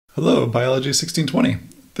Hello, Biology 1620.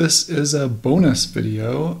 This is a bonus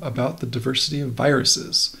video about the diversity of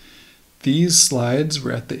viruses. These slides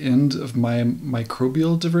were at the end of my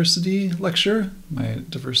microbial diversity lecture, my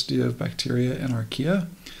diversity of bacteria and archaea,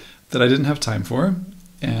 that I didn't have time for.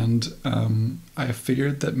 And I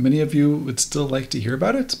figured that many of you would still like to hear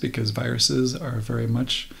about it because viruses are very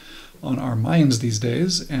much on our minds these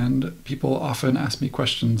days, and people often ask me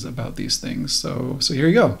questions about these things. So here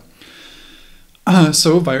you go.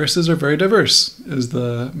 So viruses are very diverse is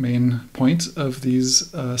the main point of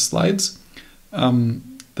these slides.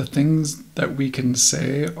 The things that we can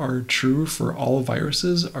say are true for all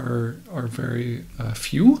viruses are very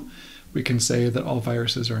few. We can say that all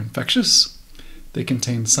viruses are infectious. They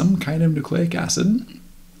contain some kind of nucleic acid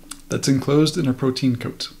that's enclosed in a protein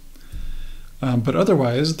coat. But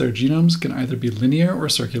otherwise, their genomes can either be linear or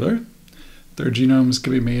circular. Their genomes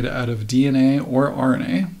can be made out of DNA or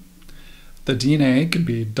RNA. The DNA can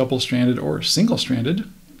be double-stranded or single-stranded.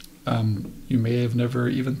 You may have never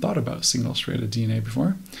even thought about single-stranded DNA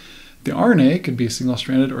before. The RNA could be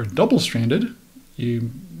single-stranded or double-stranded. You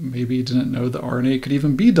maybe didn't know the RNA could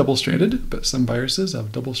even be double-stranded, but some viruses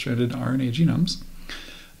have double-stranded RNA genomes.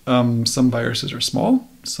 Some viruses are small,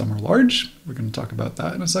 some are large. We're going to talk about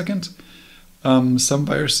that in a second. Some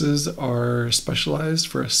viruses are specialized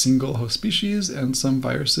for a single host species, and some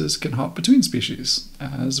viruses can hop between species,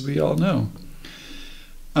 as we all know.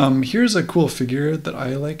 Here's a cool figure that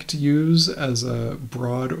I like to use as a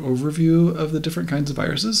broad overview of the different kinds of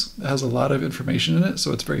viruses. It has a lot of information in it,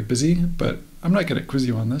 so it's very busy, but I'm not going to quiz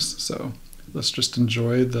you on this, so let's just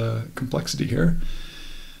enjoy the complexity here.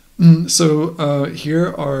 Here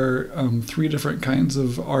are three different kinds of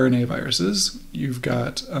RNA viruses. You've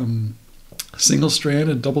got single-strand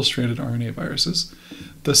and double-stranded RNA viruses.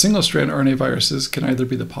 The single-strand RNA viruses can either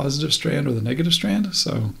be the positive strand or the negative strand.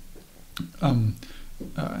 So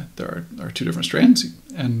there are two different strands,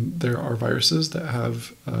 and there are viruses that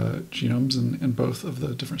have genomes in both of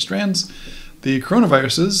the different strands. The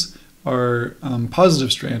coronaviruses are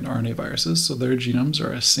positive strand RNA viruses, so their genomes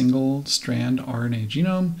are a single-strand RNA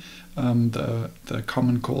genome. The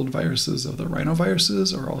common cold viruses of the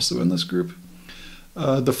rhinoviruses are also in this group.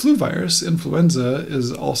 The flu virus, influenza,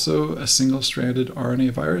 is also a single-stranded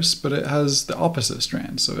RNA virus, but it has the opposite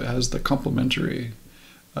strand. So it has the complementary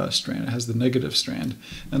strand. It has the negative strand.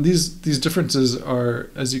 And these differences are,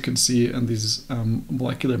 as you can see, in these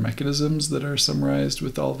molecular mechanisms that are summarized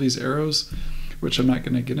with all these arrows, which I'm not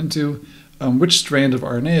going to get into. Which strand of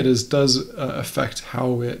RNA it is does affect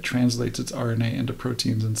how it translates its RNA into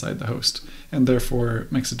proteins inside the host, and therefore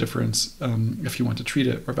makes a difference if you want to treat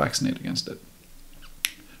it or vaccinate against it.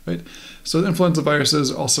 Right? So the influenza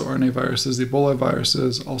viruses, also RNA viruses. The Ebola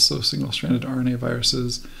viruses, also single-stranded RNA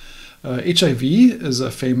viruses. HIV is a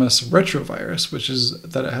famous retrovirus, which is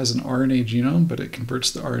that it has an RNA genome, but it converts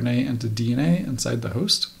the RNA into DNA inside the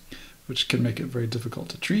host, which can make it very difficult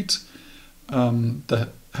to treat. The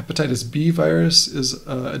hepatitis B virus is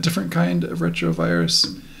a different kind of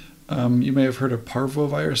retrovirus. You may have heard of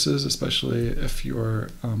parvoviruses, especially if your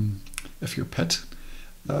pet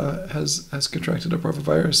has contracted a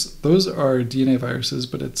parvovirus. Those are DNA viruses,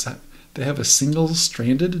 but they have a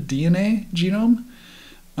single-stranded DNA genome,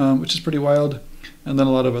 which is pretty wild. And then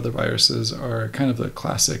a lot of other viruses are kind of the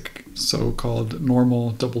classic so-called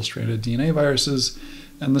normal double-stranded DNA viruses.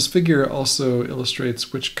 And this figure also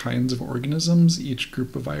illustrates which kinds of organisms each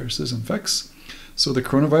group of viruses infects. So the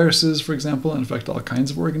coronaviruses, for example, infect all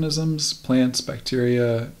kinds of organisms: plants,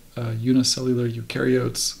 bacteria, unicellular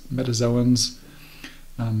eukaryotes, metazoans.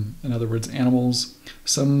 In other words, animals.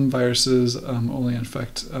 Some viruses only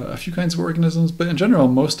infect a few kinds of organisms, but in general,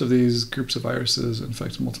 most of these groups of viruses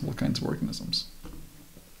infect multiple kinds of organisms.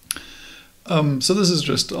 So this is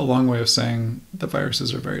just a long way of saying that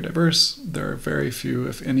viruses are very diverse. There are very few,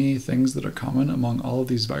 if any, things that are common among all of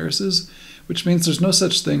these viruses, which means there's no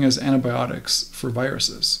such thing as antibiotics for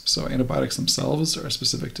viruses. So antibiotics themselves are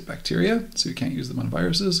specific to bacteria, so you can't use them on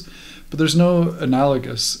viruses, but there's no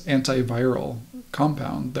analogous antiviral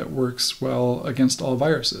compound that works well against all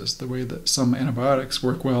viruses, the way that some antibiotics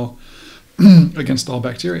work well against all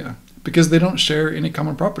bacteria, because they don't share any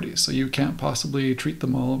common properties, so you can't possibly treat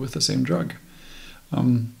them all with the same drug.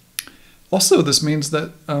 Also, this means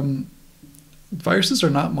that viruses are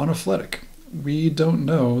not monophyletic. We don't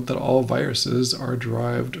know that all viruses are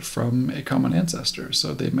derived from a common ancestor,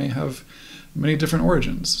 so they may have many different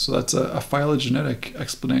origins. So that's a phylogenetic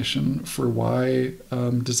explanation for why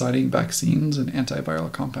designing vaccines and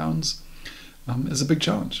antiviral compounds is a big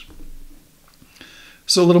challenge.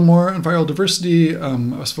 So a little more on viral diversity. I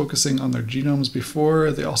was focusing on their genomes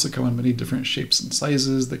before. They also come in many different shapes and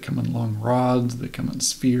sizes. They come in long rods, they come in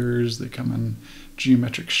spheres, they come in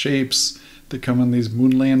geometric shapes, they come in these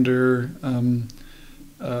moonlander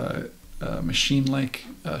machine-like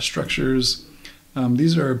structures.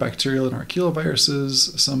 These are bacterial and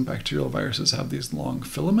archaeoviruses. Some bacterial viruses have these long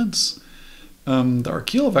filaments. The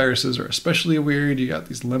archaeoviruses are especially weird. You got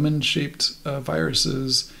these lemon-shaped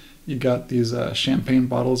viruses. You got these champagne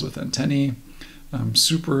bottles with antennae,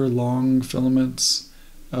 super long filaments,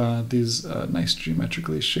 these nice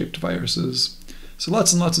geometrically shaped viruses. So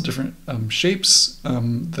lots and lots of different shapes.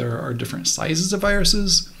 There are different sizes of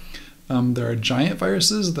viruses. There are giant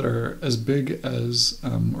viruses that are as big as,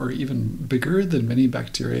 or even bigger than many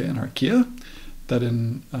bacteria and archaea that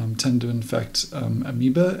tend to infect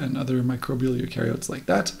amoeba and other microbial eukaryotes like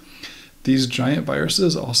that. These giant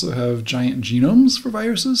viruses also have giant genomes for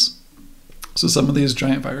viruses. So some of these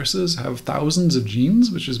giant viruses have thousands of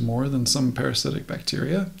genes, which is more than some parasitic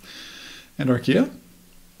bacteria and archaea,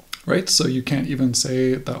 right? So you can't even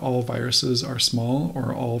say that all viruses are small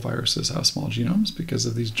or all viruses have small genomes because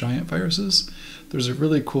of these giant viruses. There's a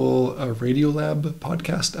really cool Radiolab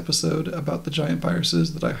podcast episode about the giant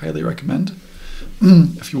viruses that I highly recommend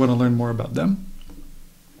if you want to learn more about them.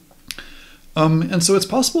 And so it's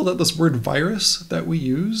possible that this word virus that we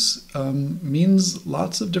use means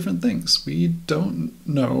lots of different things. We don't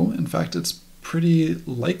know. In fact, it's pretty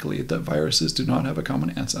likely that viruses do not have a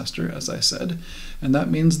common ancestor, as I said, and that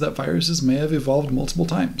means that viruses may have evolved multiple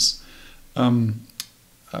times. And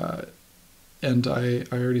I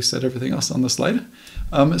already said everything else on the slide.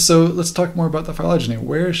 So let's talk more about the phylogeny.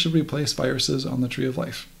 Where should we place viruses on the tree of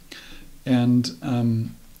life? And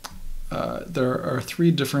there are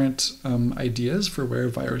three different ideas for where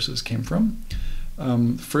viruses came from.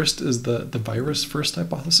 First is the virus first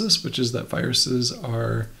hypothesis, which is that viruses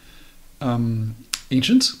are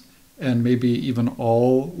ancient, and maybe even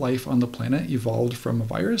all life on the planet evolved from a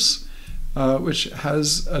virus, which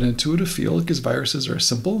has an intuitive feel because viruses are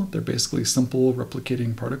simple. They're basically simple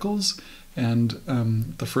replicating particles, and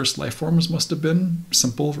the first life forms must have been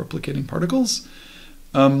simple replicating particles.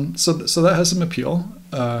 So that has some appeal.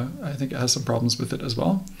 I think it has some problems with it as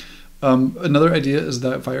well. Another idea is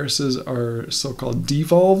that viruses are so-called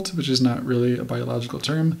devolved, which is not really a biological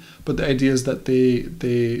term, but the idea is that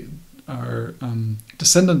they are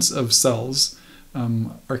descendants of cells,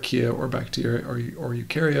 archaea or bacteria or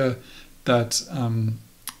eukarya, that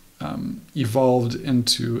evolved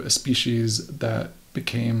into a species that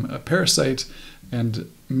became a parasite,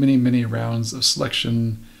 and many, many rounds of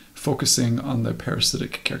selection focusing on the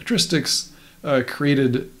parasitic characteristics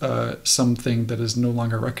created something that is no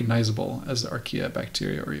longer recognizable as archaea,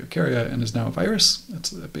 bacteria, or eukarya, and is now a virus.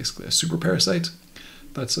 It's basically a super parasite.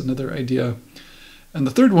 That's another idea. And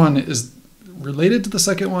the third one is related to the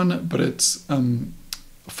second one, but it's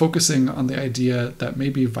focusing on the idea that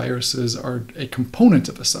maybe viruses are a component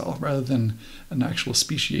of a cell rather than an actual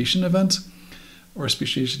speciation event or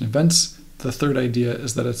speciation events. The third idea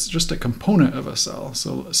is that it's just a component of a cell.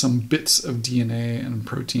 So some bits of DNA and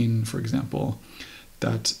protein, for example,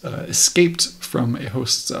 that escaped from a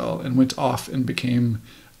host cell and went off and became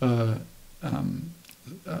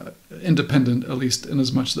independent, at least in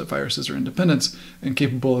as much that viruses are independent and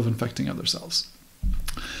capable of infecting other cells.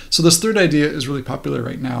 So this third idea is really popular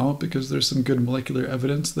right now because there's some good molecular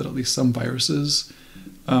evidence that at least some viruses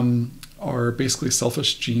are basically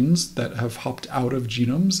selfish genes that have hopped out of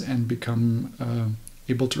genomes and become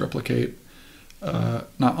able to replicate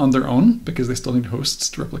not on their own, because they still need hosts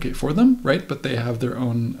to replicate for them, right? But they have their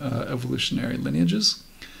own evolutionary lineages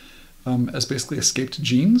as basically escaped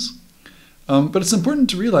genes. But it's important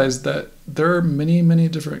to realize that there are many, many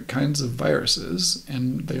different kinds of viruses,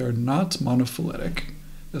 and they are not monophyletic,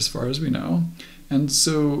 as far as we know. And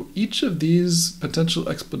so each of these potential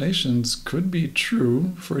explanations could be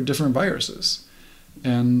true for different viruses.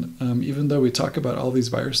 And even though we talk about all these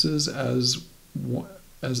viruses as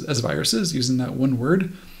viruses, using that one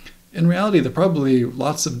word, in reality, they're probably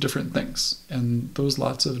lots of different things. And those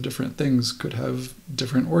lots of different things could have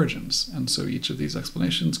different origins. And so each of these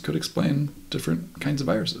explanations could explain different kinds of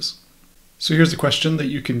viruses. So here's a question that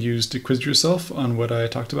you can use to quiz yourself on what I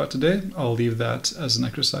talked about today. I'll leave that as an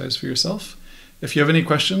exercise for yourself. If you have any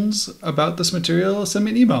questions about this material, send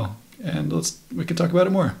me an email and we can talk about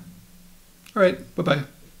it more. All right, bye-bye.